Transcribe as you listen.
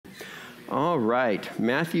All right,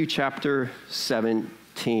 Matthew chapter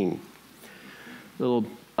 17. A little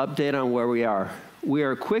update on where we are. We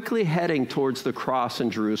are quickly heading towards the cross in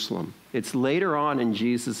Jerusalem. It's later on in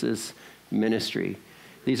Jesus' ministry.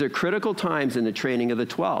 These are critical times in the training of the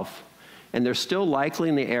 12, and they're still likely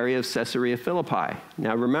in the area of Caesarea Philippi.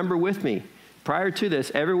 Now remember with me, prior to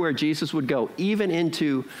this, everywhere Jesus would go, even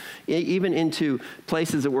into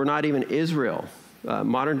places that were not even Israel,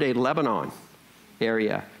 modern-day Lebanon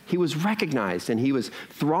area, he was recognized, and he was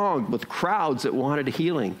thronged with crowds that wanted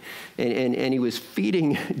healing. And he was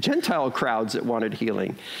feeding Gentile crowds that wanted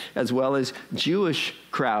healing, as well as Jewish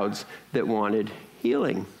crowds that wanted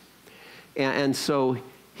healing. And so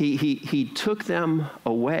he took them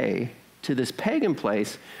away to this pagan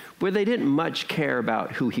place where they didn't much care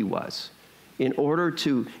about who he was, in order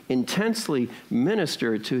to intensely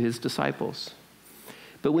minister to his disciples.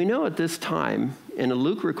 But we know at this time, and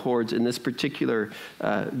Luke records in this particular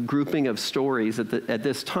grouping of stories at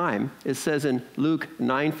this time, it says in Luke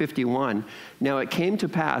 9:51, "Now it came to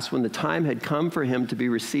pass when the time had come for him to be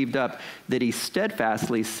received up, that he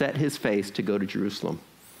steadfastly set his face to go to Jerusalem."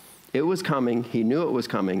 It was coming, he knew it was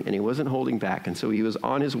coming, and he wasn't holding back, and so he was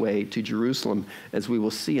on his way to Jerusalem, as we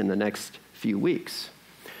will see in the next few weeks.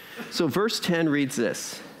 So verse 10 reads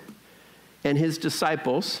this, "And his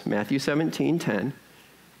disciples," Matthew 17:10,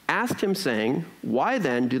 "asked him, saying, 'Why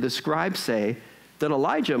then do the scribes say that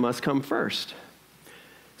Elijah must come first?'"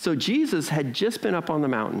 So Jesus had just been up on the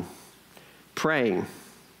mountain praying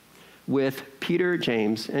with Peter,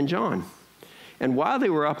 James, and John. And while they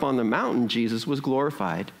were up on the mountain, Jesus was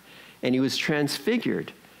glorified, and he was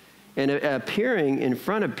transfigured. And appearing in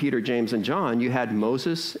front of Peter, James, and John, you had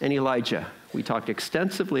Moses and Elijah. We talked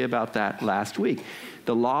extensively about that last week.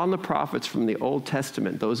 The law and the prophets from the Old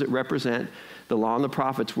Testament, those that represent the law and the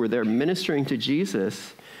prophets, were there ministering to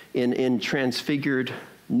Jesus in transfigured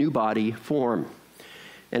new body form.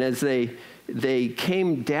 And as they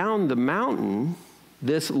came down the mountain,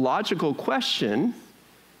 this logical question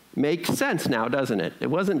makes sense now, doesn't it? It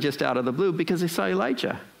wasn't just out of the blue, because they saw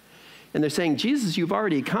Elijah. And they're saying, "Jesus, you've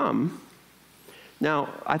already come. Now,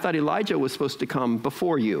 I thought Elijah was supposed to come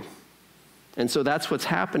before you." And so that's what's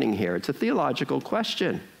happening here. It's a theological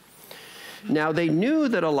question. Now, they knew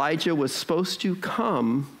that Elijah was supposed to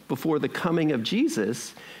come before the coming of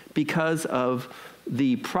Jesus because of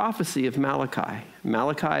the prophecy of Malachi.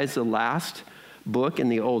 Malachi is the last book in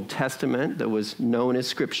the Old Testament that was known as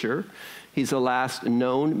Scripture. He's the last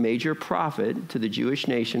known major prophet to the Jewish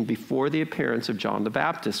nation before the appearance of John the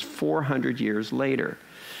Baptist 400 years later.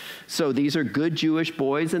 So these are good Jewish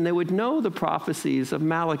boys, and they would know the prophecies of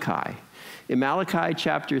Malachi. In Malachi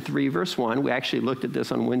chapter 3, verse 1, we actually looked at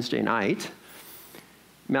this on Wednesday night.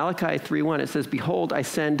 Malachi 3:1, it says, "Behold, I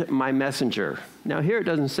send my messenger." Now here it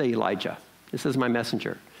doesn't say Elijah. It says my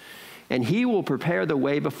messenger. "And he will prepare the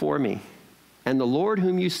way before me. And the Lord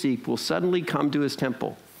whom you seek will suddenly come to his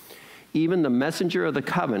temple, even the messenger of the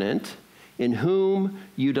covenant in whom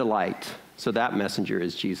you delight." So that messenger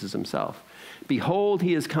is Jesus himself. "Behold,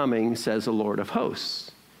 he is coming, says the Lord of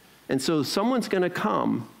hosts." And so someone's going to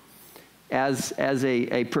come as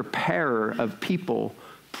a preparer of people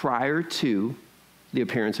prior to the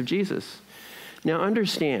appearance of Jesus. Now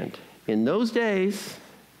understand, in those days,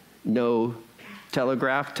 no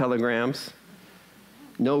telegrams,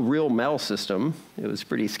 no real mail system. It was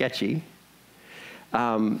pretty sketchy.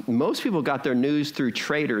 Most people got their news through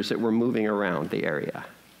traders that were moving around the area.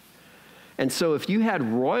 And so if you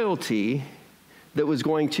had royalty that was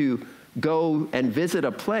going to go and visit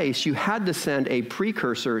a place, you had to send a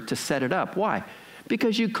precursor to set it up. Why?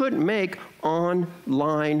 Because you couldn't make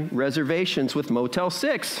online reservations with Motel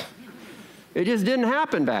 6. It just didn't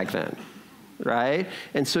happen back then, right?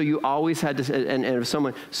 And so you always had to, and if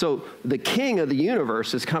someone, so the king of the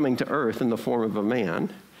universe is coming to earth in the form of a man,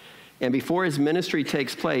 and before his ministry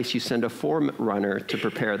takes place, you send a forerunner to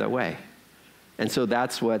prepare the way. And so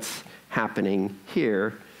that's what's happening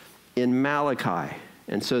here in Malachi.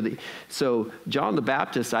 And so John the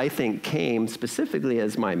Baptist, I think, came specifically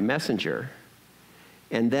as my messenger.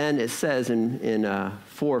 And then it says in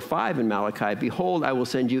 4:5 in Malachi, "Behold, I will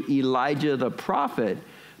send you Elijah the prophet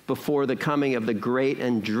before the coming of the great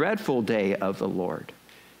and dreadful day of the Lord."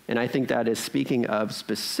 And I think that is speaking of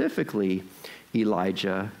specifically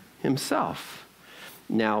Elijah himself.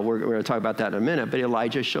 Now, we're going to talk about that in a minute, but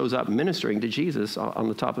Elijah shows up ministering to Jesus on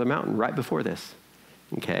the top of the mountain right before this.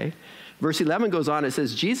 Okay? Verse 11 goes on, it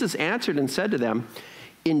says, "Jesus answered and said to them,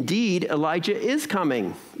 'Indeed, Elijah is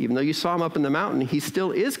coming.'" Even though you saw him up in the mountain, he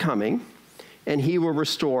still is coming, "and he will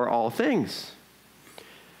restore all things."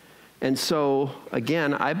 And so,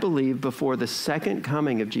 again, I believe before the second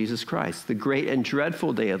coming of Jesus Christ, the great and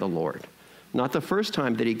dreadful day of the Lord, Not the first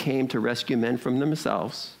time that he came to rescue men from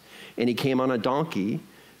themselves, and he came on a donkey,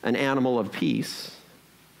 an animal of peace.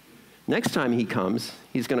 Next time he comes,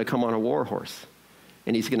 he's going to come on a war horse,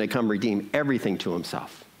 and he's going to come redeem everything to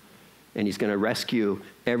himself, and he's going to rescue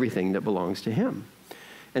everything that belongs to him.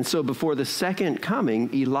 And so before the second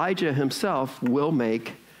coming, Elijah himself will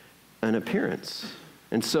make an appearance.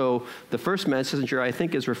 And so the first messenger, I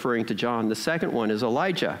think, is referring to John. The second one is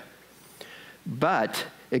Elijah. But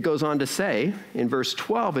it goes on to say in verse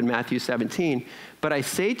 12 in Matthew 17, "But I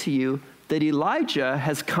say to you that Elijah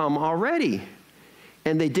has come already.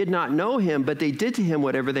 And they did not know him, but they did to him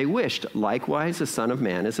whatever they wished. Likewise, the Son of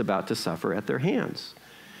Man is about to suffer at their hands."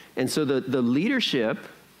 And so the leadership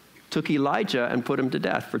took Elijah and put him to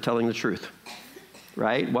death for telling the truth,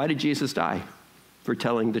 right? Why did Jesus die? For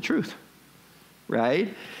telling the truth,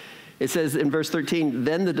 right? It says in verse 13,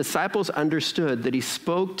 "Then the disciples understood that he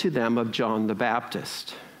spoke to them of John the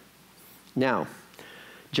Baptist." Now,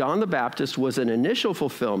 John the Baptist was an initial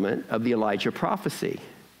fulfillment of the Elijah prophecy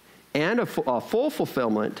and a full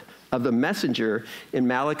fulfillment of the messenger in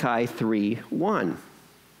Malachi 3:1.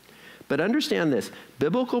 But understand this,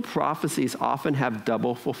 biblical prophecies often have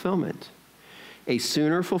double fulfillment, a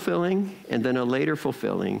sooner fulfilling and then a later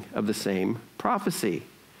fulfilling of the same prophecy.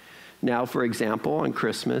 Now, for example, on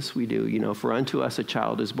Christmas, we do, "For unto us a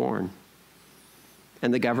child is born,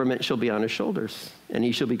 and the government shall be on his shoulders, and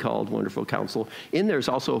he shall be called Wonderful Counsel." In there's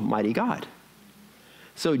also Mighty God.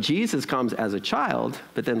 So Jesus comes as a child,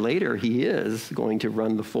 but then later he is going to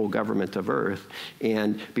run the full government of earth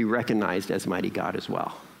and be recognized as Mighty God as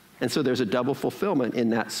well. And so there's a double fulfillment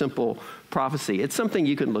in that simple prophecy. It's something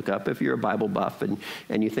you can look up if you're a Bible buff and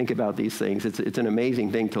you think about these things. It's an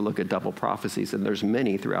amazing thing to look at double prophecies, and there's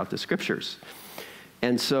many throughout the scriptures.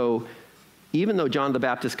 And so even though John the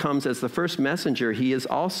Baptist comes as the first messenger, he is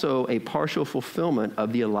also a partial fulfillment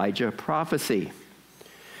of the Elijah prophecy.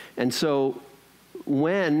 And so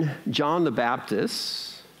when John the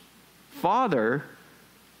Baptist's father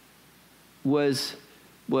was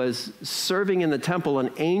serving in the temple, an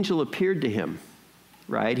angel appeared to him,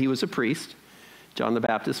 right? He was a priest, John the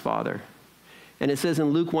Baptist's father. And it says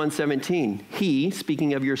in Luke 1:17, "He,"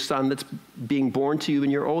 speaking of your son that's being born to you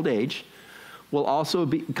in your old age, "will also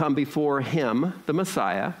come before him," the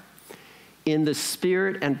Messiah, "in the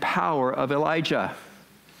spirit and power of Elijah."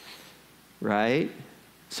 Right?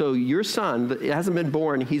 So your son that hasn't been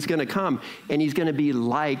born, he's going to come, and he's going to be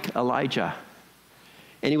like Elijah.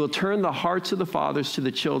 And he will turn the hearts of the fathers to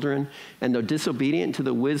the children, and the disobedient to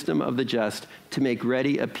the wisdom of the just, to make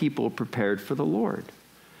ready a people prepared for the Lord.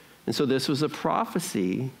 And so this was a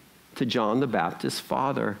prophecy to John the Baptist's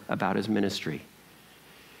father about his ministry.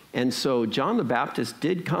 And so John the Baptist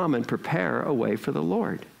did come and prepare a way for the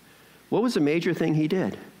Lord. What was the major thing he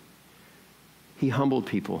did? He humbled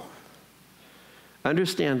people.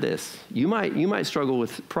 Understand this. You might struggle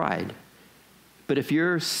with pride, but if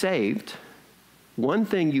you're saved, one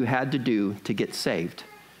thing you had to do to get saved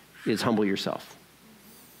is humble yourself.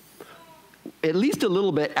 At least a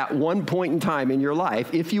little bit at one point in time in your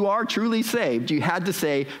life. If you are truly saved, you had to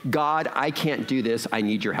say, "God, I can't do this. I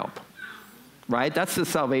need your help." Right? That's the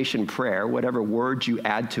salvation prayer. Whatever words you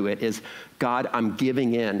add to it is, "God, I'm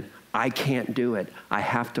giving in. I can't do it. I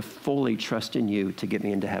have to fully trust in you to get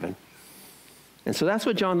me into heaven." And so that's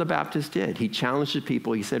what John the Baptist did. He challenged the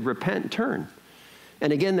people. He said, "Repent, turn."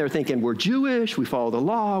 And again, they're thinking, we're Jewish, we follow the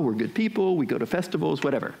law, we're good people, we go to festivals,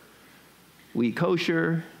 whatever. We eat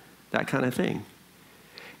kosher, that kind of thing.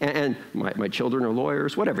 And my children are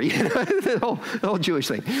lawyers, whatever, the whole Jewish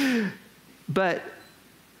thing. But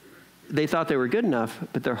they thought they were good enough,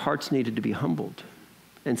 but their hearts needed to be humbled.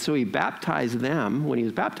 And so he baptized them. When he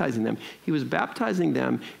was baptizing them, he was baptizing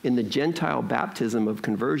them in the Gentile baptism of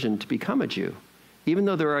conversion to become a Jew. Even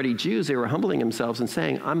though they're already Jews, they were humbling themselves and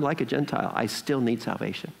saying, "I'm like a Gentile. I still need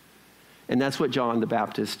salvation." And that's what John the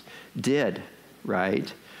Baptist did,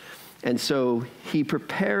 right? And so he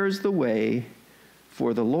prepares the way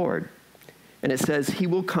for the Lord. And it says he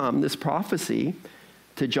will come, this prophecy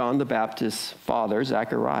to John the Baptist's father,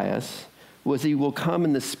 Zacharias, was he will come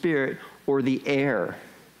in the spirit or the air.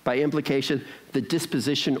 By implication, the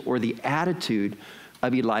disposition or the attitude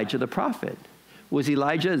of Elijah the prophet. Was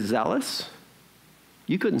Elijah zealous?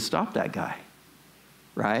 You couldn't stop that guy,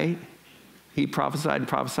 right? He prophesied and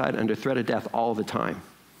prophesied under threat of death all the time.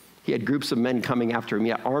 He had groups of men coming after him. He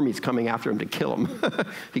had armies coming after him to kill him.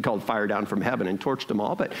 He called fire down from heaven and torched them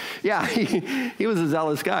all. But yeah, he was a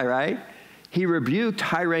zealous guy, right? He rebuked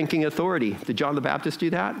high-ranking authority. Did John the Baptist do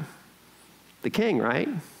that? The king, right?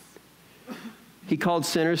 He called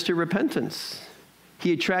sinners to repentance.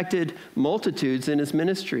 He attracted multitudes in his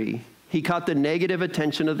ministry. He caught the negative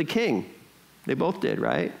attention of the king. They both did,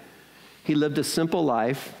 right? He lived a simple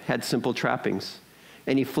life, had simple trappings.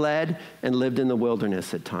 And he fled and lived in the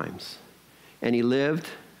wilderness at times. And he lived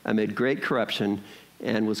amid great corruption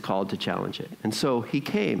and was called to challenge it. And so he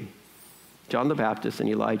came. John the Baptist and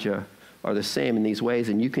Elijah are the same in these ways,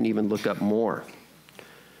 and you can even look up more.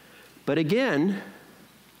 But again,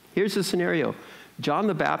 here's the scenario. John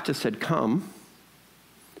the Baptist had come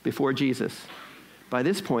before Jesus. By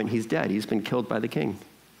this point, he's dead. He's been killed by the king.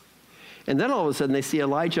 And then all of a sudden, they see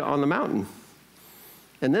Elijah on the mountain.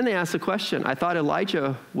 And then they ask the question, I thought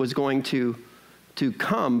Elijah was going to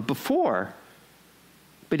come before,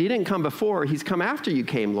 but he didn't come before. He's come after you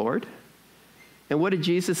came, Lord. And what did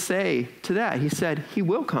Jesus say to that? He said, he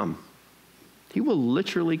will come. He will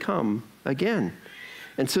literally come again.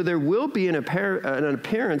 And so there will be an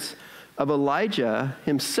appearance of Elijah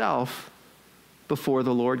himself before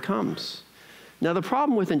the Lord comes. Now, the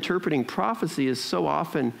problem with interpreting prophecy is so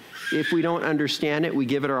often, if we don't understand it, we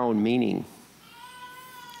give it our own meaning.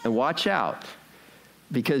 And watch out,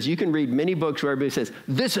 because you can read many books where everybody says,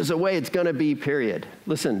 this is the way it's going to be, period.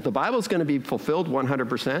 Listen, the Bible's going to be fulfilled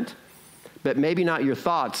 100%, but maybe not your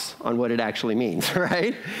thoughts on what it actually means,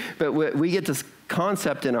 right? But we get this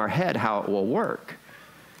concept in our head how it will work.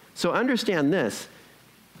 So understand this.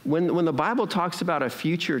 When the Bible talks about a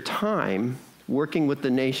future time working with the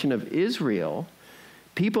nation of Israel,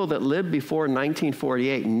 people that lived before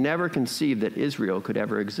 1948 never conceived that Israel could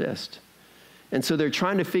ever exist. And so they're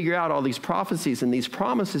trying to figure out all these prophecies and these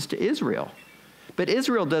promises to Israel. But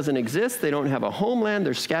Israel doesn't exist. They don't have a homeland.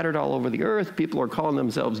 They're scattered all over the earth. People are calling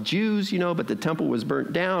themselves Jews, but the temple was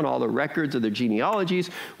burnt down. All the records of their genealogies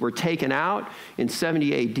were taken out in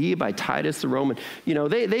 70 AD by Titus the Roman.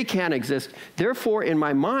 They can't exist. Therefore, in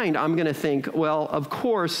my mind, I'm going to think, well, of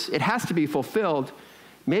course, it has to be fulfilled.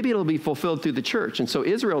 Maybe it'll be fulfilled through the church. And so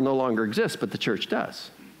Israel no longer exists, but the church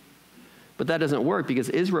does. But that doesn't work because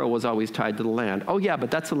Israel was always tied to the land. Oh, yeah,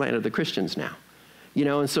 but that's the land of the Christians now.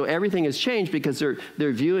 And so everything has changed because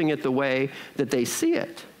they're viewing it the way that they see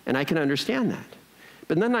it. And I can understand that.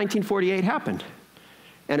 But then 1948 happened.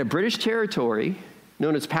 And a British territory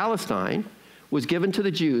known as Palestine was given to the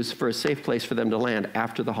Jews for a safe place for them to land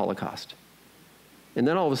after the Holocaust. And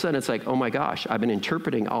then all of a sudden it's like, oh my gosh, I've been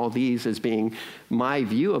interpreting all these as being my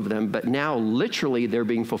view of them, but now literally they're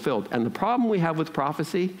being fulfilled. And the problem we have with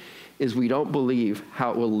prophecy is we don't believe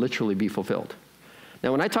how it will literally be fulfilled.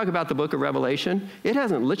 Now, when I talk about the book of Revelation, it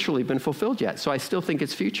hasn't literally been fulfilled yet, so I still think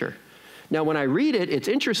it's future. Now, when I read it, it's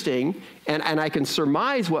interesting, and I can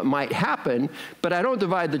surmise what might happen, but I don't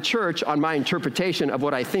divide the church on my interpretation of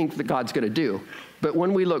what I think that God's going to do. But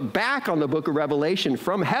when we look back on the book of Revelation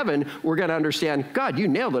from heaven, we're going to understand, God, you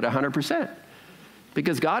nailed it 100%.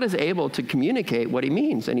 Because God is able to communicate what he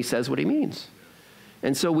means, and he says what he means.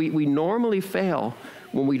 And so we normally fail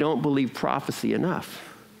when we don't believe prophecy enough.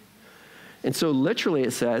 And so literally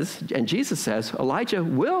it says, and Jesus says, Elijah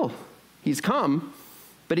will. He's come,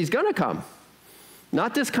 but he's going to come.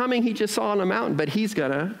 Not this coming he just saw on a mountain, but he's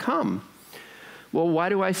going to come. Well, why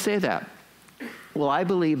do I say that? Well, I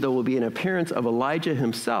believe there will be an appearance of Elijah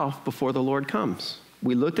himself before the Lord comes.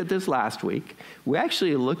 We looked at this last week. We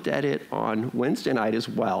actually looked at it on Wednesday night as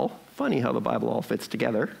well. Funny how the Bible all fits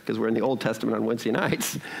together, because we're in the Old Testament on Wednesday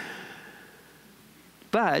nights.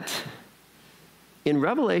 But in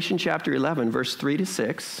Revelation chapter 11, verse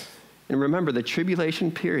 3-6, and remember, the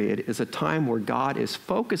tribulation period is a time where God is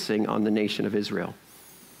focusing on the nation of Israel.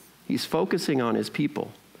 He's focusing on his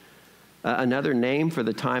people. Another name for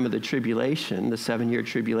the time of the tribulation, the 7-year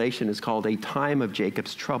tribulation, is called a time of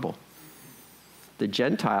Jacob's trouble. The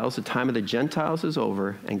time of the Gentiles is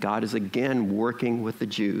over, and God is again working with the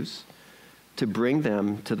Jews to bring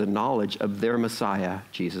them to the knowledge of their Messiah,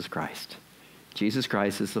 Jesus Christ. Jesus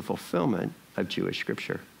Christ is the fulfillment of Jewish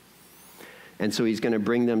scripture. And so he's going to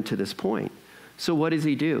bring them to this point. So what does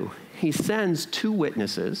he do? He sends 2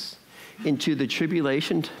 witnesses into the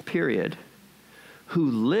tribulation period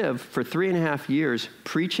who live for 3.5 years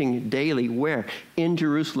preaching daily where? In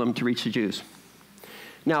Jerusalem to reach the Jews.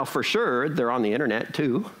 Now, for sure, they're on the internet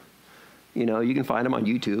too. You can find them on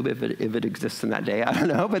YouTube if it exists in that day. I don't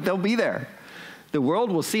know, but they'll be there. The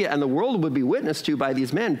world will see it, and the world would be witnessed to by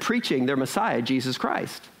these men preaching their Messiah, Jesus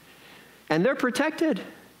Christ. And they're protected.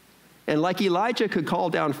 And like Elijah could call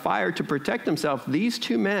down fire to protect himself, these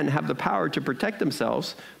 2 men have the power to protect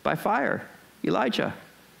themselves by fire. Elijah,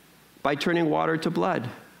 by turning water to blood.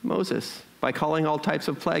 Moses, by calling all types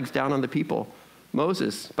of plagues down on the people.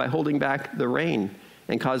 Moses, by holding back the rain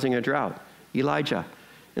and causing a drought. Elijah.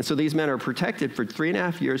 And so these men are protected for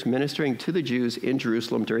 3.5 years ministering to the Jews in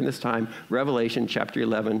Jerusalem during this time. Revelation chapter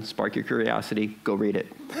 11, spark your curiosity, go read it.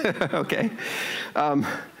 Okay?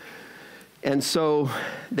 And so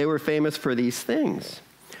they were famous for these things.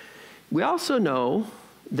 We also know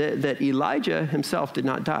that Elijah himself did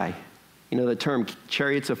not die. You know the term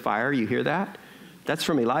chariots of fire, you hear that? That's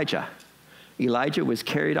from Elijah. Elijah was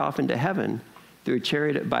carried off into heaven by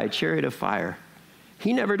a chariot of fire.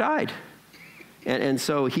 He never died. And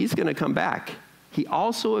so he's going to come back. He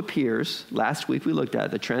also appears, last week we looked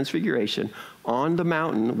at the transfiguration, on the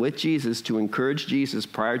mountain with Jesus to encourage Jesus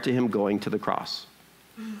prior to him going to the cross.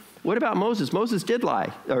 What about Moses? Moses did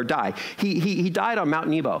die. He died on Mount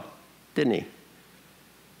Nebo, didn't he?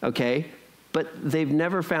 Okay, but they've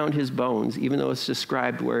never found his bones, even though it's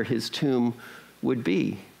described where his tomb would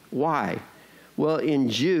be. Why? Well, in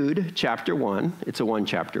Jude chapter 1, it's a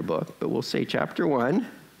one-chapter book, but we'll say chapter 1,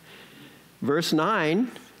 verse 9,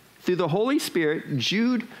 through the Holy Spirit,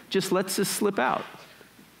 Jude just lets this slip out,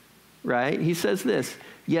 right? He says this,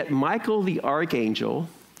 yet Michael the archangel,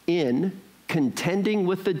 in contending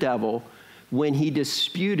with the devil when he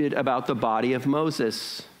disputed about the body of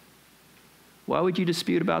Moses. Why would you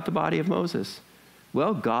dispute about the body of Moses?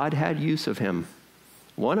 Well, God had use of him.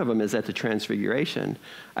 One of them is at the transfiguration.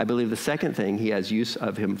 I believe the second thing he has use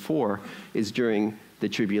of him for is during the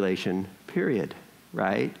tribulation period,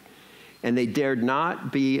 right? And they dared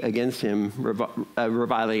not be against him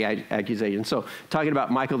reviling accusation. So talking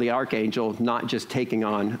about Michael the archangel, not just taking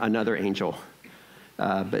on another angel,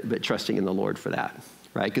 but trusting in the Lord for that,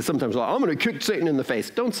 right? Because sometimes, I'm going to kick Satan in the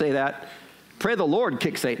face. Don't say that. Pray the Lord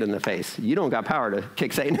kick Satan in the face. You don't got power to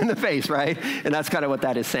kick Satan in the face, right? And that's kind of what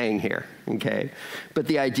that is saying here, okay? But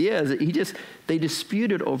the idea is that they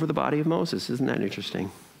disputed over the body of Moses. Isn't that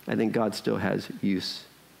interesting? I think God still has use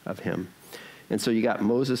of him. And so you got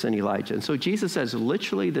Moses and Elijah. And so Jesus says,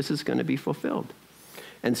 literally, this is going to be fulfilled.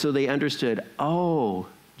 And so they understood,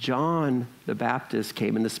 John the Baptist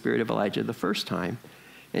came in the spirit of Elijah the first time.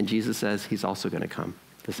 And Jesus says he's also going to come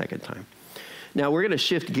the second time. Now, we're going to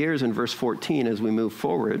shift gears in verse 14 as we move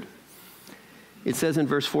forward. It says in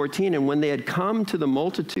verse 14, and when they had come to the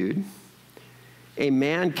multitude, a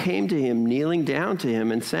man came to him, kneeling down to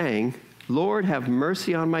him and saying, Lord, have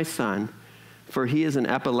mercy on my son, for he is an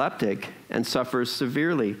epileptic and suffers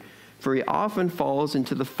severely, for he often falls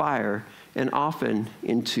into the fire and often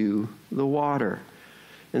into the water.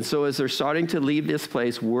 And so as they're starting to leave this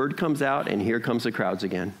place, word comes out, and here comes the crowds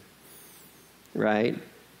again, right?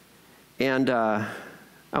 And I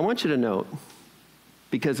want you to note,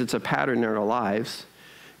 because it's a pattern in our lives,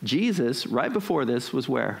 Jesus, right before this, was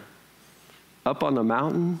where? Up on the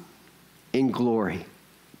mountain in glory,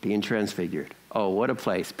 being transfigured. Oh, what a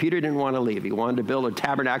place. Peter didn't want to leave. He wanted to build a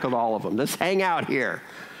tabernacle of all of them. Let's hang out here.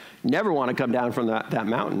 Never want to come down from that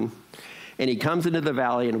mountain. And he comes into the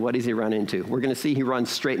valley, and what does he run into? We're going to see he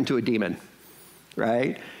runs straight into a demon,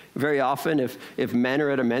 right? Very often, if men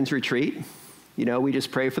are at a men's retreat, we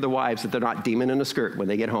just pray for the wives that they're not demon in a skirt when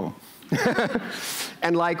they get home.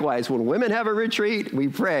 And likewise, when women have a retreat, we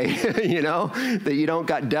pray, that you don't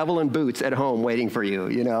got devil in boots at home waiting for you,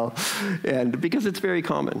 And because it's very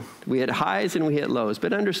common. We hit highs and we hit lows.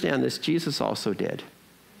 But understand this, Jesus also did.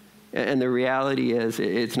 And the reality is,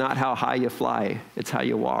 it's not how high you fly, it's how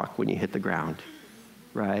you walk when you hit the ground,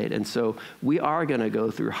 right? And so we are going to go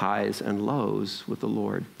through highs and lows with the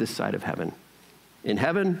Lord this side of heaven. In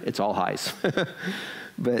heaven, it's all highs.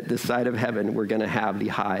 But this side of heaven, we're going to have the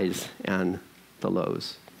highs and the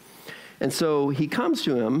lows. And so he comes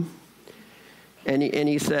to him, and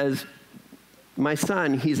he says, my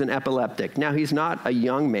son, he's an epileptic. Now, he's not a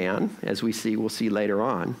young man, as we'll see later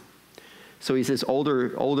on. So he's this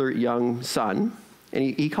older young son, and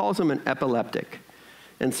he calls him an epileptic.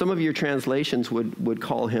 And some of your translations would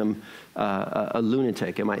call him a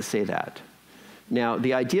lunatic. It might say that. Now,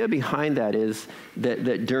 the idea behind that is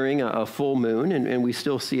that during a full moon, and we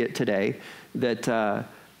still see it today, that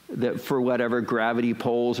for whatever gravity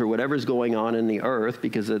pulls or whatever's going on in the earth,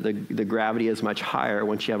 because the gravity is much higher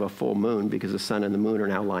once you have a full moon, because the sun and the moon are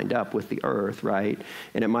now lined up with the earth, right?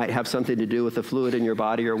 And it might have something to do with the fluid in your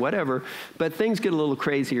body or whatever, but things get a little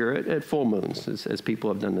crazier at full moons, as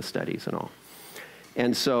people have done the studies and all.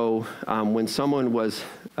 And so when someone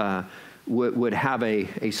would have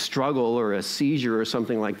a struggle or a seizure or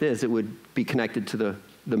something like this, it would be connected to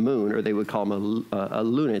the moon, or they would call him a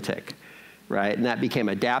lunatic, right? And that became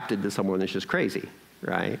adapted to someone that's just crazy,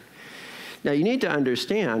 right? Now, you need to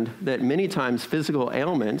understand that many times physical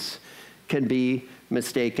ailments can be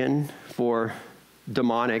mistaken for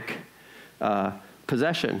demonic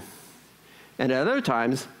possession. And at other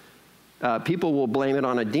times, people will blame it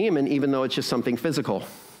on a demon even though it's just something physical,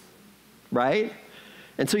 right?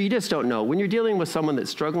 And so you just don't know. When you're dealing with someone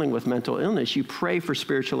that's struggling with mental illness, you pray for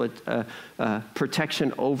spiritual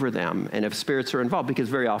protection over them, and if spirits are involved, because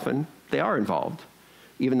very often they are involved,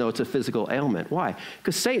 even though it's a physical ailment. Why?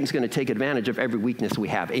 Because Satan's going to take advantage of every weakness we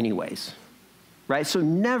have anyways, right? So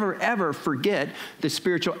never, ever forget the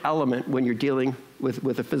spiritual element when you're dealing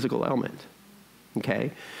with a physical ailment,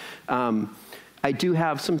 okay? I do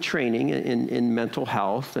have some training in mental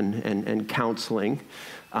health and counseling,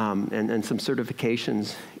 and some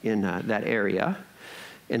certifications in that area.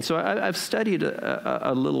 And so I've studied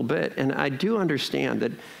a little bit, and I do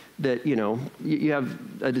understand that you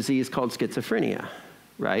have a disease called schizophrenia,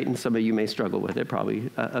 right? And some of you may struggle with it, probably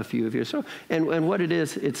a few of you. So, and what it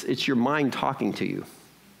is, it's your mind talking to you,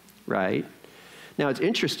 right? Now, it's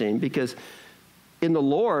interesting because in the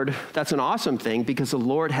Lord, that's an awesome thing because the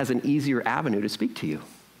Lord has an easier avenue to speak to you,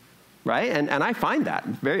 right? And I find that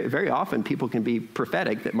very, very often people can be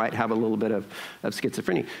prophetic that might have a little bit of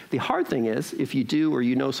schizophrenia. The hard thing is, if you do or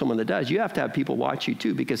you know someone that does, you have to have people watch you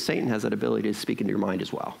too, because Satan has that ability to speak into your mind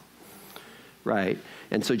as well, right?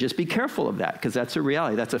 And so just be careful of that, because that's a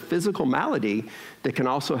reality. That's a physical malady that can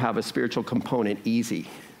also have a spiritual component easy,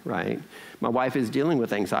 right? My wife is dealing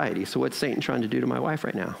with anxiety, so what's Satan trying to do to my wife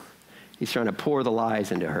right now? He's trying to pour the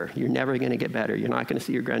lies into her. You're never going to get better. You're not going to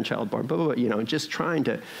see your grandchild born, blah, blah, blah, just trying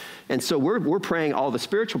to. And so we're praying all the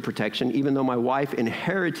spiritual protection, even though my wife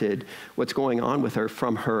inherited what's going on with her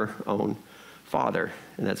from her own father.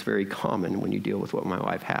 And that's very common when you deal with what my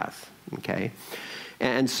wife has, okay?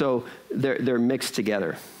 And so they're mixed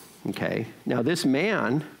together, okay? Now, this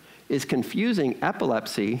man is confusing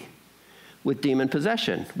epilepsy with demon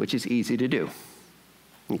possession, which is easy to do,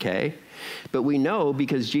 okay? But we know,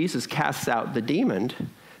 because Jesus casts out the demon,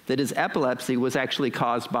 that his epilepsy was actually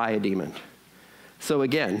caused by a demon. So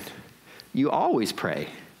again, you always pray.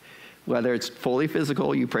 Whether it's fully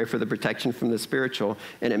physical, you pray for the protection from the spiritual,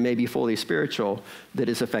 and it may be fully spiritual that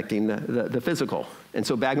is affecting the physical. And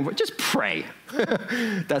so back and forth, just pray.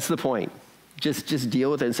 That's the point. Just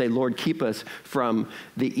deal with it and say, Lord, keep us from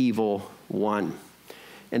the evil one.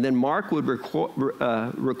 And then Mark would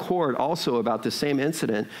record also about the same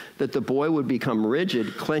incident, that the boy would become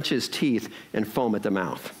rigid, clench his teeth, and foam at the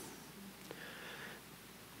mouth.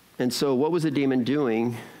 And so what was the demon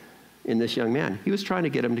doing in this young man? He was trying to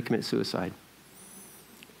get him to commit suicide.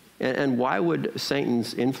 And why would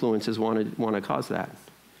Satan's influences want to cause that?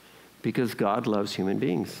 Because God loves human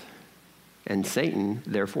beings. And Satan,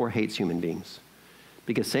 therefore, hates human beings.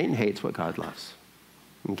 Because Satan hates what God loves.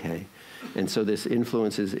 Okay? And so this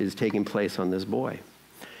influence is taking place on this boy.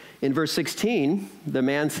 In verse 16, the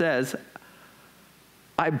man says,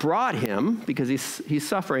 I brought him, because he's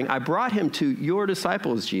suffering, I brought him to your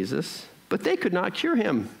disciples, Jesus, but they could not cure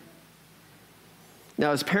him.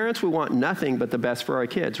 Now, as parents, we want nothing but the best for our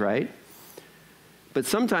kids, right? But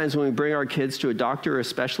sometimes when we bring our kids to a doctor or a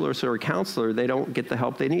specialist or a counselor, they don't get the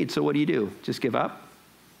help they need. So what do? Just give up?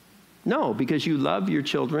 No, because you love your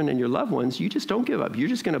children and your loved ones, you just don't give up. You're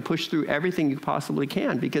just going to push through everything you possibly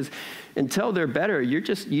can, because until they're better, you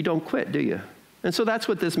don't quit, do you? And so that's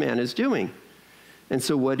what this man is doing. And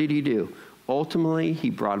so what did he do? Ultimately, he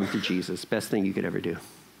brought him to Jesus. Best thing you could ever do.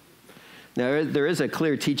 Now, there is a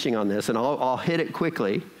clear teaching on this, and I'll hit it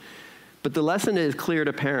quickly. But the lesson is clear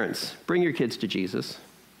to parents. Bring your kids to Jesus.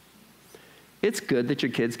 It's good that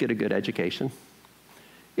your kids get a good education.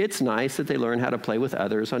 It's nice that they learn how to play with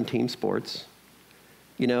others on team sports.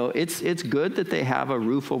 It's good that they have a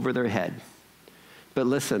roof over their head. But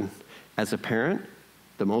listen, as a parent,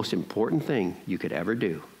 the most important thing you could ever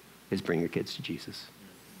do is bring your kids to Jesus.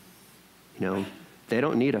 They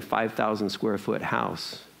don't need a 5,000 square foot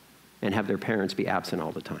house and have their parents be absent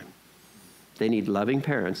all the time. They need loving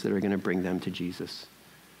parents that are going to bring them to Jesus.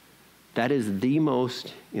 That is the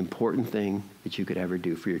most important thing that you could ever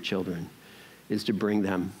do for your children, is to bring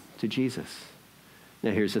them to Jesus.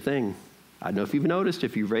 Now, here's the thing. I don't know if you've noticed,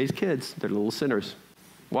 if you've raised kids, they're little sinners.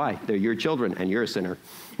 Why? They're your children, and you're a sinner.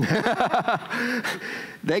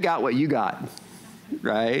 They got what you got,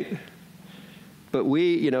 right? But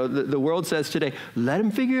the world says today, let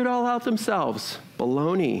them figure it all out themselves.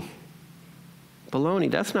 Baloney.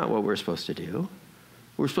 That's not what we're supposed to do.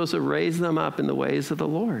 We're supposed to raise them up in the ways of the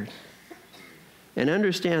Lord. And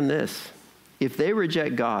understand this. If they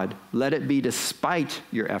reject God, let it be despite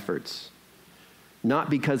your efforts, not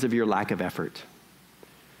because of your lack of effort.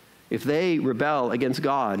 If they rebel against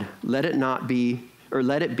God, let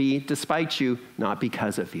it be despite you, not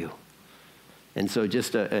because of you. And so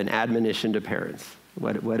just an admonition to parents.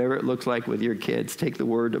 Whatever it looks like with your kids, take the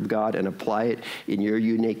word of God and apply it in your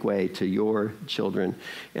unique way to your children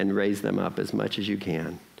and raise them up as much as you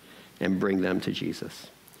can and bring them to Jesus.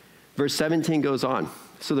 Verse 17 goes on.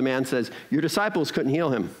 So the man says, your disciples couldn't heal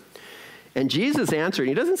him. And Jesus answered,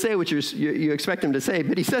 he doesn't say what you expect him to say,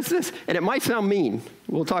 but he says this, and it might sound mean.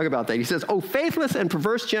 We'll talk about that. He says, oh, faithless and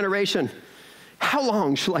perverse generation, how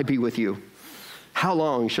long shall I be with you? How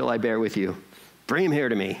long shall I bear with you? Bring him here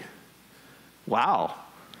to me. Wow.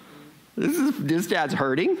 This dad's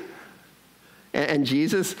hurting. And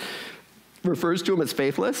Jesus refers to him as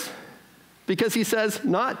faithless because he says,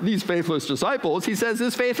 not these faithless disciples, he says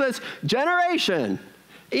this faithless generation.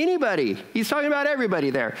 Anybody. He's talking about everybody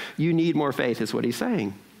there. You need more faith is what he's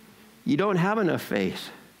saying. You don't have enough faith.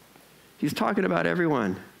 He's talking about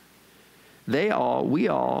everyone. We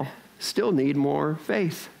all still need more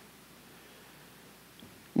faith.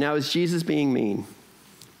 Now, is Jesus being mean?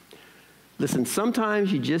 Listen,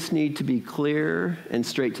 sometimes you just need to be clear and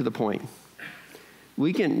straight to the point.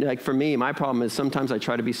 For me, my problem is sometimes I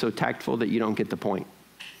try to be so tactful that you don't get the point.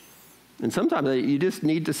 And sometimes you just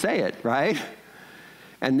need to say it, right?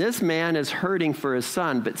 And this man is hurting for his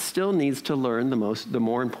son, but still needs to learn the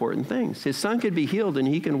more important things. His son could be healed and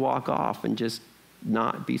he can walk off and just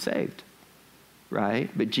not be saved, right?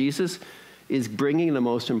 But Jesus is bringing the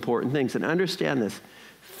most important things. And understand this,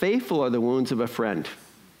 faithful are the wounds of a friend,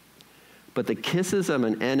 but the kisses of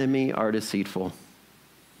an enemy are deceitful.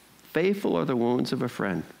 Faithful are the wounds of a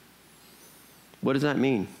friend. What does that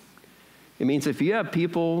mean? It means if you have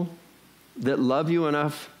people that love you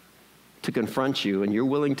enough to confront you and you're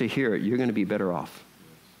willing to hear it, you're going to be better off,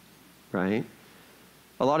 right?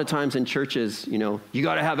 A lot of times in churches, you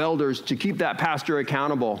got to have elders to keep that pastor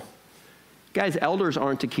accountable. Guys, elders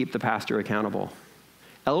aren't to keep the pastor accountable.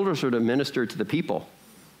 Elders are to minister to the people.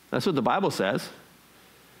 That's what the Bible says.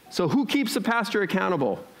 So who keeps the pastor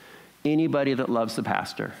accountable? Anybody that loves the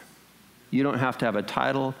pastor. You don't have to have a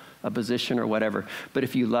title, a position, or whatever. But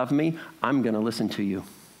if you love me, I'm going to listen to you.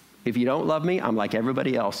 If you don't love me, I'm like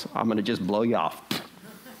everybody else. I'm going to just blow you off.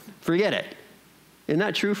 Forget it. Isn't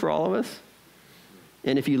that true for all of us?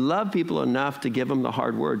 And if you love people enough to give them the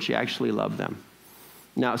hard words, you actually love them.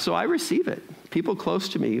 Now, so I receive it. People close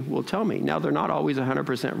to me will tell me. Now, they're not always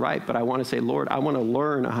 100% right, but I want to say, Lord, I want to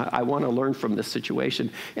learn from this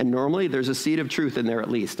situation. And normally there's a seed of truth in there at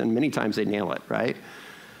least, and many times they nail it, right?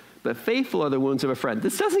 But faithful are the wounds of a friend.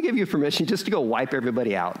 This doesn't give you permission just to go wipe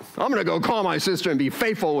everybody out. I'm going to go call my sister and be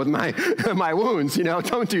faithful with my wounds.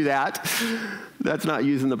 Don't do that. That's not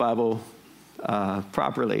using the Bible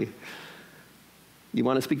properly. You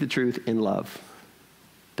want to speak the truth in love.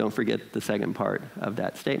 Don't forget the second part of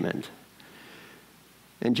that statement.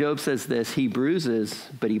 And Job says this, he bruises,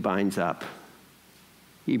 but he binds up.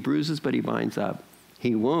 He bruises, but he binds up.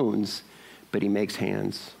 He wounds, but he makes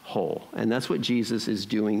hands whole. And that's what Jesus is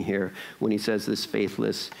doing here when he says this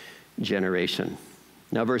faithless generation.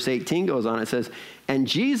 Now, verse 18 goes on. It says, and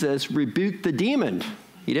Jesus rebuked the demon.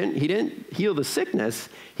 He didn't heal the sickness.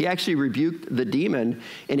 He actually rebuked the demon,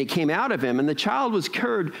 and it came out of him, and the child was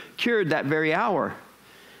cured that very hour.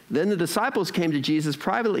 Then the disciples came to Jesus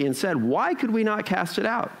privately and said, why could we not cast it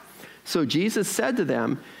out? So Jesus said to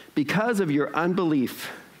them, because of your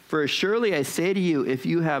unbelief, for surely I say to you, if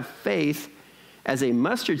you have faith as a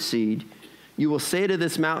mustard seed, you will say to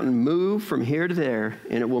this mountain, move from here to there,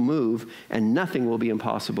 and it will move, and nothing will be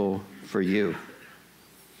impossible for you.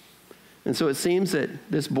 And so it seems that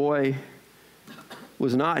this boy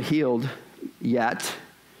was not healed yet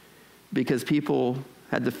because people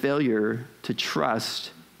had the failure to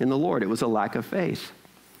trust in the Lord. It was a lack of faith.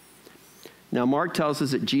 Now, Mark tells us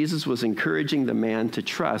that Jesus was encouraging the man to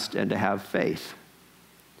trust and to have faith.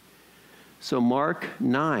 So Mark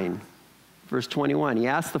 9, verse 21, he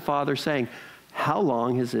asked the father saying, how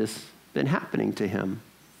long has this been happening to him?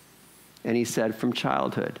 And he said, from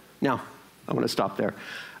childhood. Now, I want to stop there.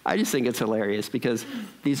 I just think it's hilarious because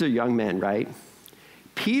these are young men, right?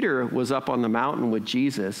 Peter was up on the mountain with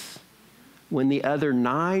Jesus when the other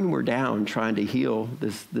 9 were down trying to heal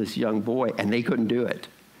this young boy, and they couldn't do it.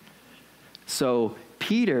 So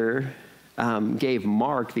Peter gave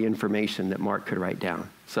Mark the information that Mark could write down.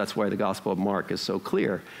 So that's why the Gospel of Mark is so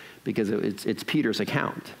clear, because it's Peter's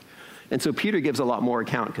account. And so Peter gives a lot more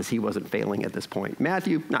account because he wasn't failing at this point.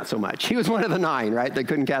 Matthew, not so much. He was one of the 9, right, that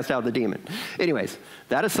couldn't cast out the demon. Anyways,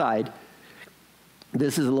 that aside,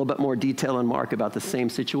 this is a little bit more detail in Mark about the same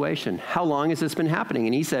situation. How long has this been happening?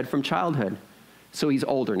 And he said from childhood. So he's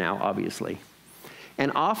older now, obviously.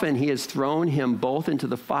 And often he has thrown him both into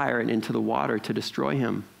the fire and into the water to destroy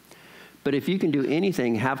him. But if you can do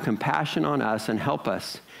anything, have compassion on us and help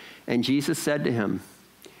us. And Jesus said to him,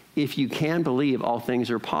 if you can believe, all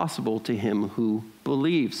things are possible to him who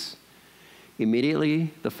believes.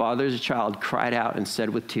 Immediately, the father of the child cried out and said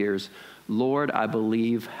with tears, Lord, I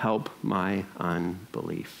believe, help my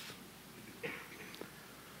unbelief.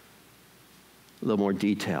 a little more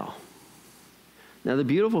detail. Now, the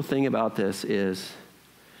beautiful thing about this is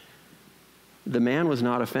the man was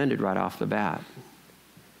not offended right off the bat.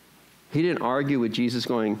 He didn't argue with Jesus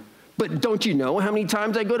going, but don't you know how many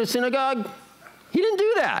times I go to synagogue? He didn't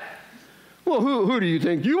do that. Well, who do you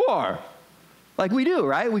think you are? Like we do,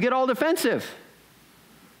 right? We get all defensive.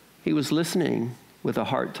 He was listening with a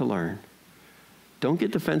heart to learn. Don't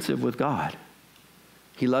get defensive with God.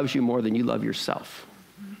 He loves you more than you love yourself.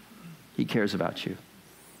 He cares about you.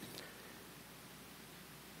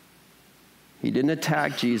 He didn't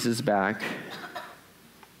attack Jesus back,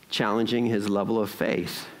 challenging his level of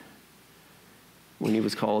faith when he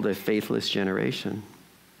was called a faithless generation.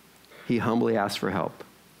 He humbly asked for help.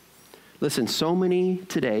 Listen, so many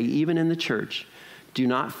today, even in the church, do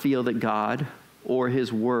not feel that God or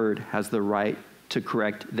his word has the right to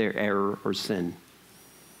correct their error or sin.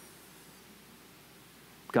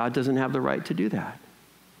 God doesn't have the right to do that.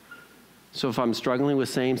 So if I'm struggling with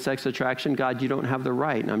same-sex attraction, God, you don't have the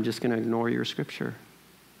right, and I'm just going to ignore your scripture.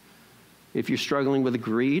 If you're struggling with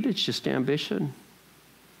greed, it's just ambition.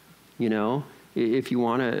 You know, if you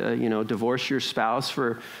want to, divorce your spouse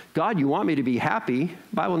for, God, you want me to be happy,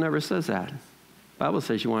 the Bible never says that. The Bible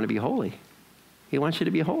says you want to be holy. He wants you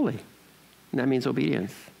to be holy, and that means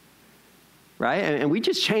obedience. Right? And we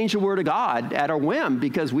just change the word of God at our whim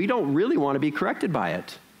because we don't really want to be corrected by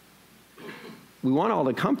it. We want all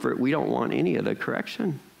the comfort. We don't want any of the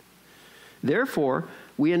correction. Therefore,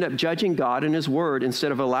 we end up judging God and his word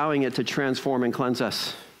instead of allowing it to transform and cleanse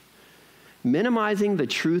us. Minimizing the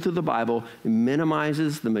truth of the Bible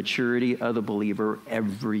minimizes the maturity of the believer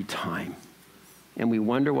every time. And we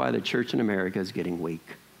wonder why the church in America is getting weak.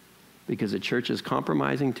 Because the church is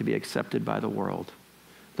compromising to be accepted by the world.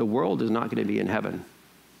 The world is not going to be in heaven.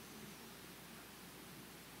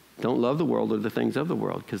 Don't love the world or the things of the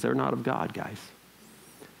world because they're not of God, guys.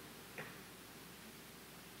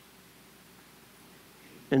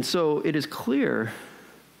 And so it is clear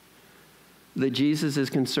that Jesus is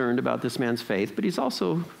concerned about this man's faith, but he's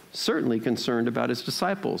also certainly concerned about his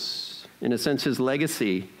disciples. In a sense, his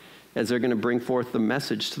legacy as they're going to bring forth the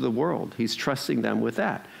message to the world. He's trusting them with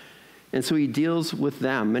that. And so he deals with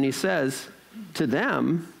them, and he says to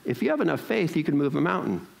them, if you have enough faith, you can move a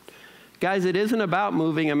mountain. Guys, it isn't about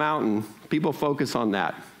moving a mountain. People focus on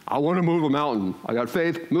that. I want to move a mountain. I got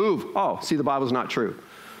faith, move. Oh, see, the Bible's not true.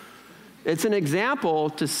 It's an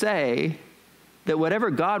example to say that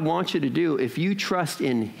whatever God wants you to do, if you trust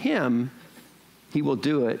in him, he will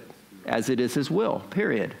do it as it is his will,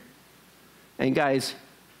 period. And guys,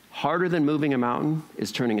 harder than moving a mountain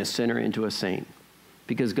is turning a sinner into a saint.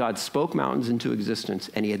 Because God spoke mountains into existence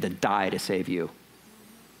and he had to die to save you.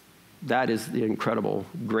 That is the incredible,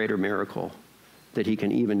 greater miracle that he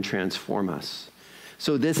can even transform us.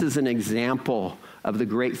 So this is an example of the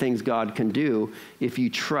great things God can do if you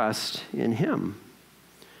trust in him.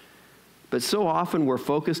 But so often we're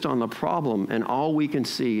focused on the problem and all we can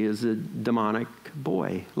see is a demonic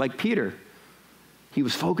boy. Like Peter, he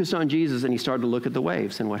was focused on Jesus and he started to look at the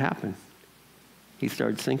waves, and what happened? He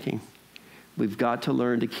started sinking. We've got to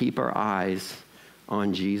learn to keep our eyes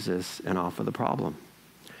on Jesus and off of the problem.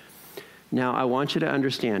 Now, I want you to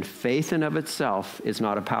understand, faith in of itself is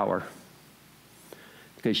not a power.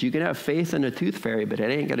 Because you can have faith in a tooth fairy, but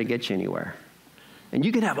it ain't going to get you anywhere. And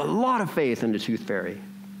you can have a lot of faith in the tooth fairy,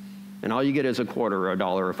 and all you get is a quarter or $1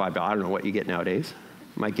 or $5. I don't know what you get nowadays.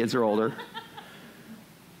 My kids are older.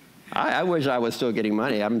 I wish I was still getting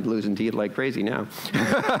money. I'm losing teeth like crazy now.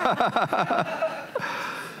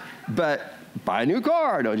 But buy a new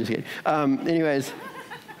car. No, just kidding. Anyways.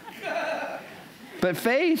 But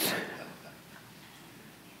faith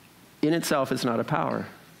in itself is not a power.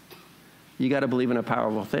 You got to believe in a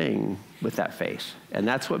powerful thing with that faith. And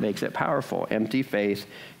that's what makes it powerful. Empty faith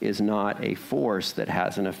is not a force that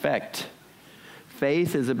has an effect.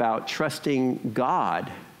 Faith is about trusting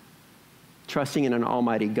God, trusting in an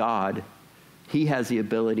almighty God. He has the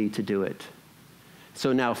ability to do it.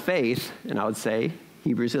 So now faith, and I would say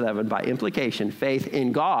Hebrews 11, by implication, faith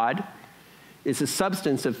in God is the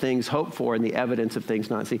substance of things hoped for and the evidence of things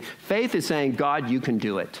not seen. Faith is saying, God, you can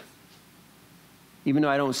do it. Even though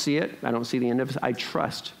I don't see it, I don't see the end of it, I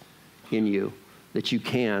trust in you that you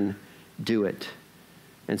can do it.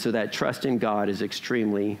 And so that trust in God is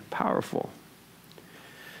extremely powerful.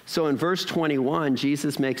 So in verse 21,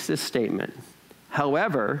 Jesus makes this statement.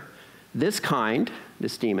 However, this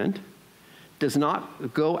demon, does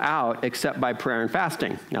not go out except by prayer and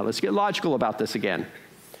fasting. Now let's get logical about this again.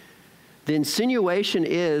 The insinuation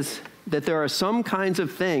is that there are some kinds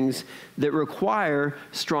of things that require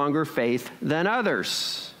stronger faith than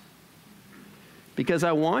others. Because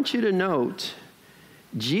I want you to note,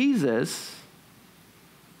 Jesus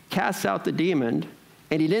casts out the demon,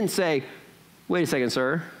 and he didn't say, wait a second,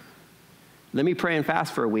 sir, let me pray and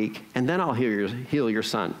fast for a week, and then I'll heal your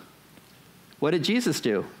son. What did Jesus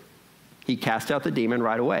do? He cast out the demon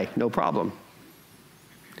right away, no problem.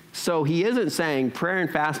 So he isn't saying prayer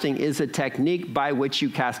and fasting is a technique by which you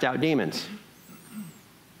cast out demons.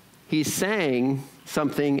 He's saying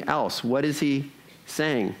something else. What is he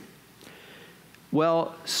saying?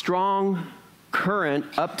 Well, strong, current,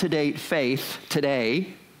 up-to-date faith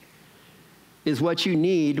today is what you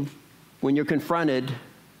need when you're confronted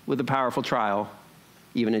with a powerful trial,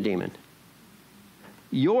 even a demon.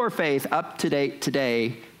 Your faith, up-to-date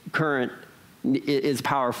today, current, is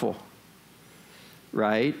powerful,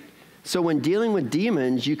 right? So when dealing with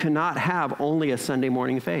demons, you cannot have only a Sunday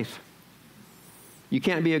morning faith. You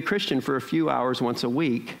can't be a Christian for a few hours once a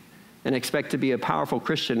week and expect to be a powerful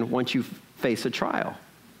Christian once you face a trial,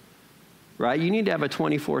 right? You need to have a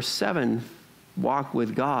 24/7 walk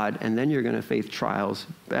with God, and then you're going to face trials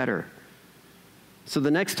better. So the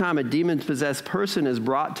next time a demon-possessed person is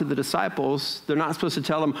brought to the disciples, they're not supposed to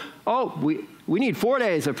tell them, oh, we need 4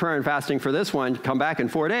 days of prayer and fasting for this one. Come back in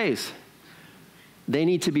 4 days. They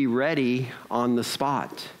need to be ready on the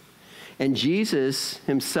spot. And Jesus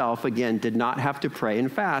himself, again, did not have to pray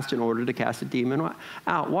and fast in order to cast a demon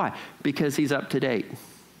out. Why? Because he's up to date,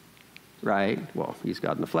 right? Well, he's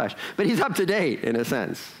God in the flesh, but he's up to date in a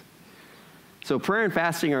sense. So prayer and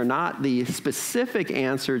fasting are not the specific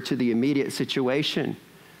answer to the immediate situation.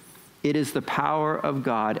 It is the power of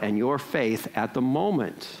God and your faith at the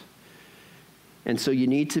moment. And so you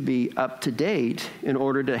need to be up to date in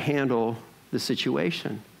order to handle the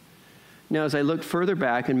situation. Now, as I looked further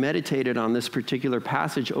back and meditated on this particular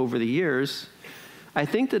passage over the years, I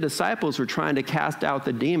think the disciples were trying to cast out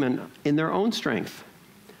the demon in their own strength.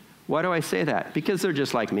 Why do I say that? Because they're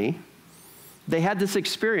just like me. They had this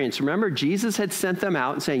experience. Remember, Jesus had sent them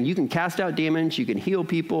out and saying, you can cast out demons, you can heal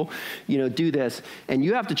people, do this. And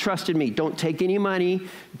you have to trust in me. Don't take any money.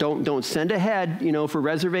 Don't send ahead, for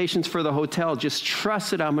reservations for the hotel. Just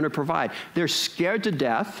trust that I'm going to provide. They're scared to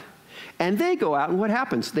death. And they go out, and what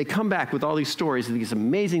happens? They come back with all these stories of these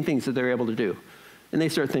amazing things that they're able to do. And they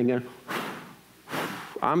start thinking,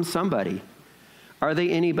 I'm somebody. Are they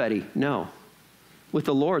anybody? No. With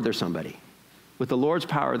the Lord, they're somebody. With the Lord's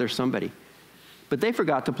power, they're somebody. But they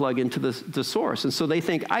forgot to plug into the source. And so they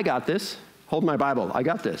think, I got this. Hold my Bible. I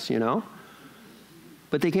got this,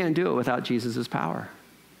 But they can't do it without Jesus' power.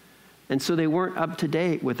 And so they weren't up to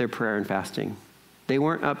date with their prayer and fasting. They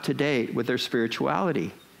weren't up to date with their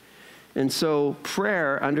spirituality. And so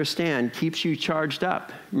prayer, understand, keeps you charged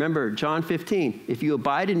up. Remember, John 15, if you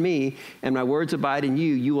abide in me and my words abide in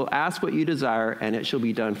you, you will ask what you desire and it shall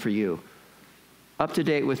be done for you. Up to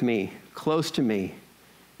date with me, close to me,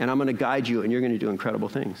 and I'm going to guide you and you're going to do incredible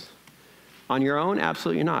things. On your own,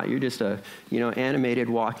 absolutely not. You're just a, animated,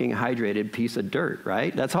 walking, hydrated piece of dirt,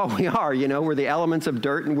 right? That's all we are, We're the elements of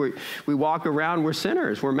dirt and we walk around, we're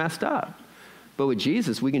sinners, we're messed up. But with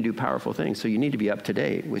Jesus, we can do powerful things. So you need to be up to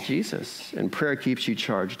date with Jesus. And prayer keeps you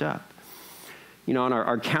charged up. On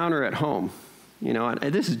our counter at home, and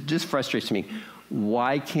this just frustrates me.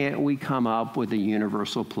 Why can't we come up with a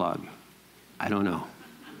universal plug? I don't know.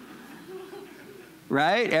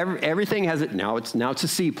 Right? Everything has it. Now it's a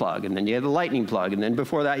C plug, and then you have the lightning plug, and then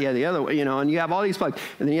before that you have the other, and you have all these plugs,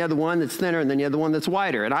 and then you have the one that's thinner, and then you have the one that's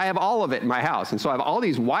wider. And I have all of it in my house, and so I have all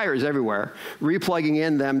these wires everywhere, replugging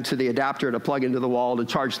in them to the adapter to plug into the wall to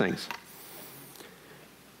charge things.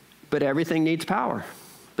 But everything needs power.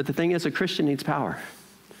 But the thing is, a Christian needs power.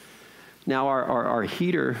 Now our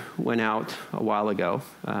heater went out a while ago.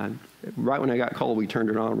 Right when I got cold, we turned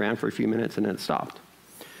it on, ran for a few minutes, and then it stopped.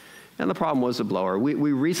 And the problem was the blower. We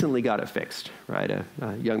recently got it fixed, right? A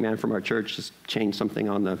young man from our church just changed something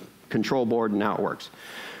on the control board, and now it works.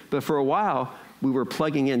 But for a while, we were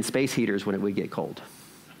plugging in space heaters when it would get cold.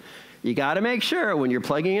 You got to make sure when you're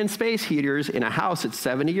plugging in space heaters in a house that's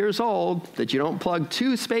 70 years old that you don't plug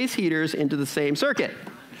 2 space heaters into the same circuit.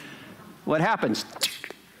 What happens?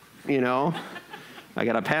 I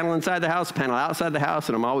got a panel inside the house, a panel outside the house,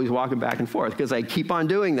 and I'm always walking back and forth because I keep on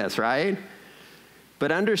doing this, right?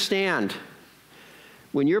 But understand,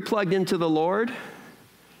 when you're plugged into the Lord,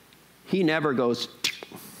 he never goes,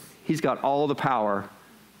 he's got all the power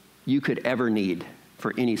you could ever need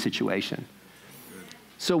for any situation.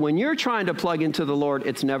 So when you're trying to plug into the Lord,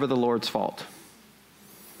 it's never the Lord's fault.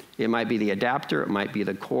 It might be the adapter, it might be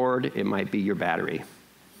the cord, it might be your battery.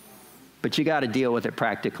 But you got to deal with it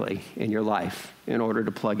practically in your life in order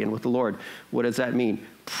to plug in with the Lord. What does that mean?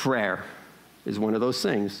 Prayer is one of those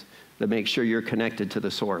things that makes sure you're connected to the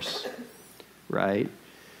source, right?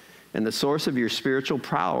 And the source of your spiritual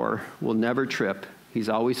power will never trip He's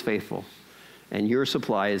always faithful. And your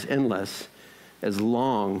supply is endless as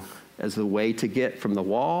long as the way to get from the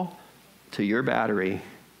wall to your battery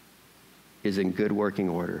is in good working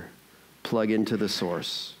order. Plug into the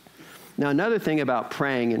source. Now, another thing about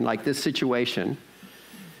praying in like this situation,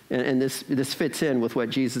 and this fits in with what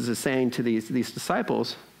Jesus is saying to these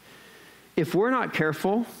disciples, if we're not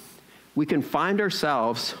careful, we can find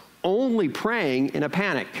ourselves only praying in a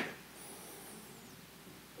panic.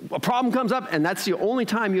 A problem comes up, and that's the only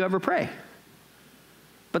time you ever pray.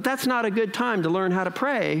 But that's not a good time to learn how to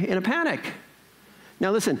pray in a panic.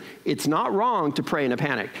 Now listen, it's not wrong to pray in a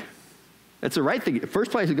panic. That's the right thing. The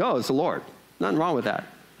first place to go is the Lord. Nothing wrong with that.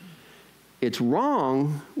 It's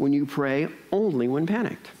wrong when you pray only when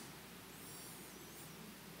panicked.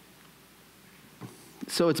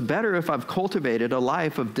 So it's better if I've cultivated a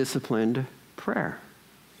life of disciplined prayer.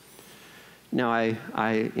 Now,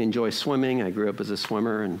 I enjoy swimming. I grew up as a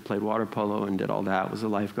swimmer and played water polo and did all that. Was a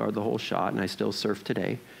lifeguard the whole shot, and I still surf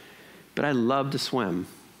today. But I love to swim,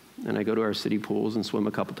 and I go to our city pools and swim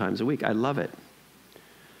a couple times a week. I love it.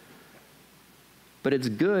 But it's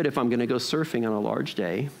good if I'm going to go surfing on a large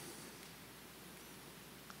day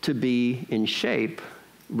to be in shape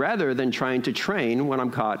rather than trying to train when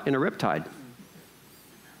I'm caught in a riptide.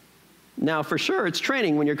 Now, for sure, it's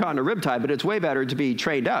training when you're caught in a riptide, but it's way better to be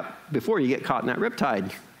trained up before you get caught in that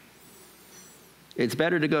riptide. It's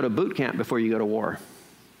better to go to boot camp before you go to war.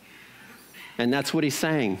 And that's what he's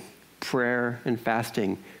saying. Prayer and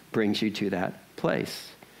fasting brings you to that place.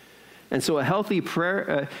 And so have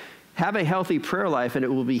a healthy prayer life, and it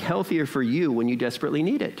will be healthier for you when you desperately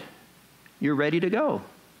need it. You're ready to go.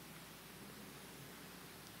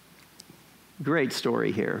 Great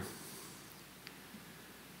story here.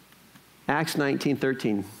 Acts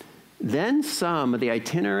 19:13. Then some of the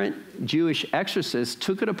itinerant Jewish exorcists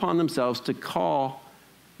took it upon themselves to call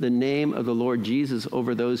the name of the Lord Jesus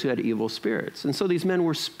over those who had evil spirits. And so these men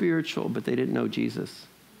were spiritual, but they didn't know Jesus.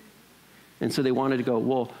 And so they wanted to go,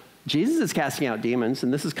 well, Jesus is casting out demons,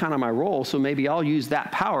 and this is kind of my role, so maybe I'll use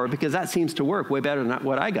that power because that seems to work way better than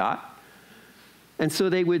what I got. And so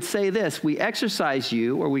they would say this, we exorcise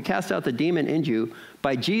you, or we cast out the demon in you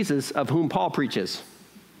by Jesus of whom Paul preaches.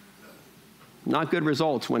 Not good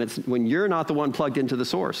results when you're not the one plugged into the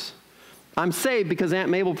source. I'm saved because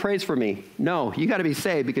Aunt Mabel prays for me. No, you got to be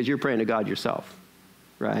saved because you're praying to God yourself,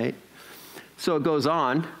 right? So it goes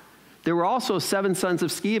on. There were also 7 sons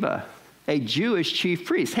of Sceva, a Jewish chief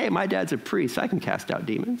priest. Hey, my dad's a priest. I can cast out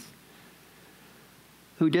demons.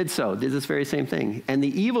 Who did so? Did this very same thing. And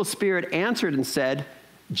the evil spirit answered and said,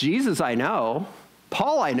 Jesus I know,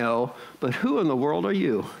 Paul I know, but who in the world are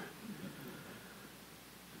you?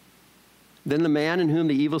 Then the man in whom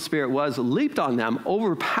the evil spirit was leaped on them,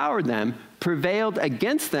 overpowered them, prevailed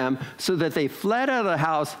against them, so that they fled out of the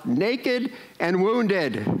house naked and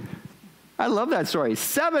wounded. I love that story.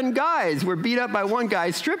 7 guys were beat up by one guy,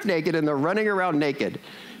 stripped naked, and they're running around naked.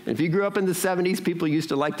 And if you grew up in the 70s, people used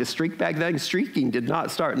to like to streak back then. Streaking did not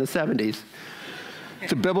start in the 70s.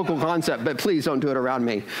 It's a biblical concept, but please don't do it around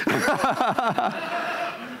me.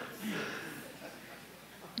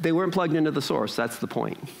 They weren't plugged into the source. That's the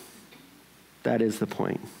point. That is the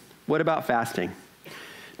point. What about fasting?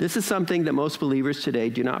 This is something that most believers today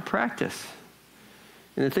do not practice.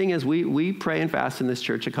 And the thing is, we pray and fast in this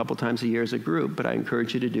church a couple times a year as a group, but I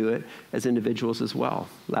encourage you to do it as individuals as well.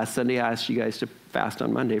 Last Sunday, I asked you guys to fast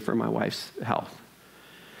on Monday for my wife's health.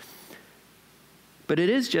 But it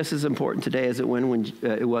is just as important today as it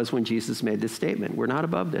was when Jesus made this statement. We're not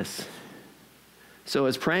above this. So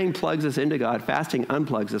as praying plugs us into God, fasting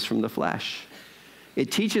unplugs us from the flesh. It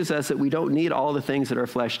teaches us that we don't need all the things that our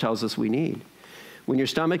flesh tells us we need. When your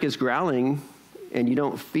stomach is growling and you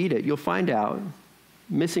don't feed it, you'll find out,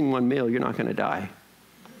 missing one meal, you're not going to die.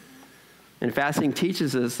 And fasting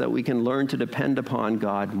teaches us that we can learn to depend upon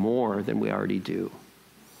God more than we already do.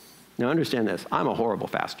 Now understand this, I'm a horrible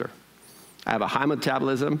faster. I have a high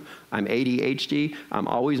metabolism, I'm ADHD, I'm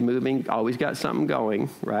always moving, always got something going,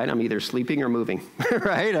 right? I'm either sleeping or moving,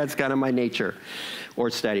 right? That's kind of my nature. Or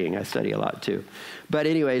studying, I study a lot too. But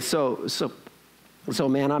anyway, so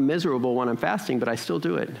man, I'm miserable when I'm fasting, but I still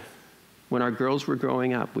do it. When our girls were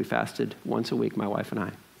growing up, we fasted once a week, my wife and I,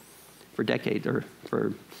 for decades, or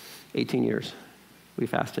for 18 years. We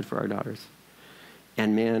fasted for our daughters.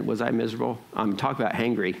 And man, was I miserable. Talk about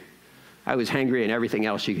hangry. I was hangry in everything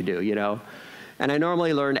else you could do, you know. And I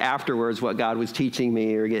normally learn afterwards what God was teaching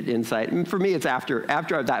me or get insight. And for me, it's after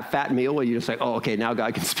that fat meal where you just like, oh, okay, now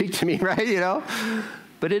God can speak to me, right, you know.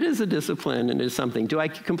 But it is a discipline and it is something. Do I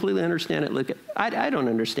completely understand it? Look, I don't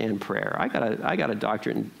understand prayer. I got a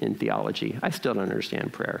doctorate in theology. I still don't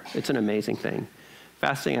understand prayer. It's an amazing thing.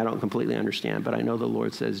 Fasting, I don't completely understand, but I know the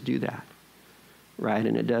Lord says do that, right?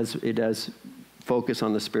 And it does focus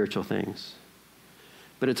on the spiritual things.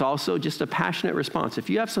 But it's also just a passionate response. If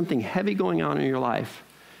you have something heavy going on in your life,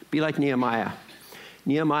 be like Nehemiah.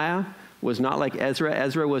 Nehemiah was not like Ezra.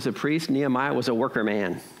 Ezra was a priest. Nehemiah was a worker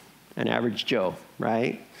man, an average Joe,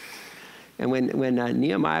 right? And when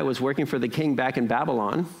Nehemiah was working for the king back in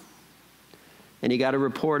Babylon, and he got a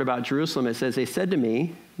report about Jerusalem, it says, they said to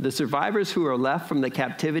me, the survivors who are left from the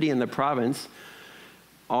captivity in the province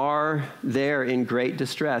are there in great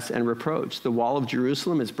distress and reproach. The wall of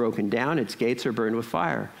Jerusalem is broken down. Its gates are burned with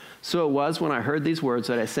fire. So it was when I heard these words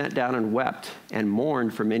that I sat down and wept and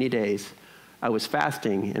mourned for many days. I was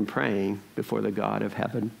fasting and praying before the God of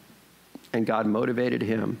heaven. And God motivated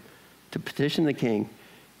him to petition the king,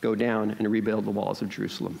 go down and rebuild the walls of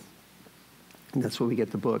Jerusalem. And that's where we get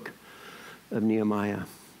the book of Nehemiah.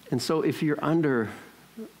 And so if you're under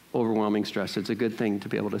overwhelming stress, it's a good thing to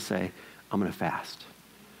be able to say, I'm going to fast.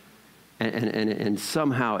 And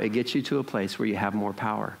somehow it gets you to a place where you have more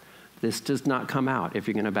power. This does not come out. If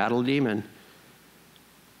you're going to battle a demon,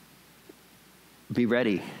 be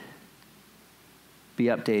ready. Be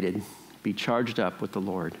updated. Be charged up with the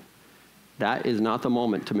Lord. That is not the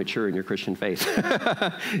moment to mature in your Christian faith.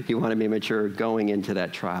 You want to be mature going into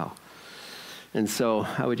that trial. And so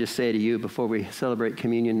I would just say to you before we celebrate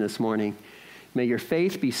communion this morning, may your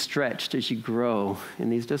faith be stretched as you grow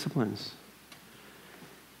in these disciplines.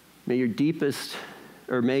 May your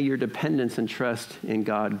dependence and trust in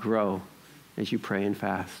God grow as you pray and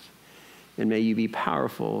fast. And may you be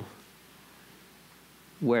powerful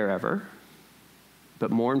wherever,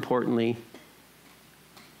 but more importantly,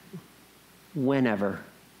 whenever.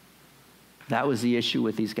 That was the issue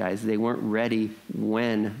with these guys. They weren't ready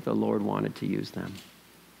when the Lord wanted to use them.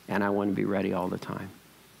 And I want to be ready all the time.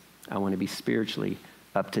 I want to be spiritually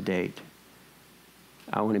up to date.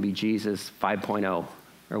 I want to be Jesus 5.0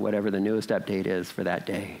 or whatever the newest update is for that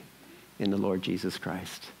day in the Lord Jesus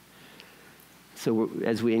Christ. So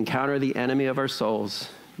as we encounter the enemy of our souls,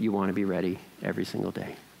 you want to be ready every single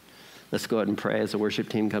day. Let's go ahead and pray as the worship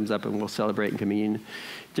team comes up and we'll celebrate in communion.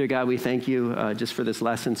 Dear God, we thank you just for this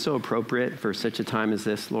lesson, so appropriate for such a time as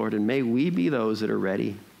this, Lord. And may we be those that are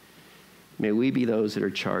ready. May we be those that are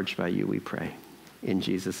charged by you, we pray. In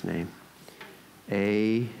Jesus' name,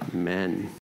 amen.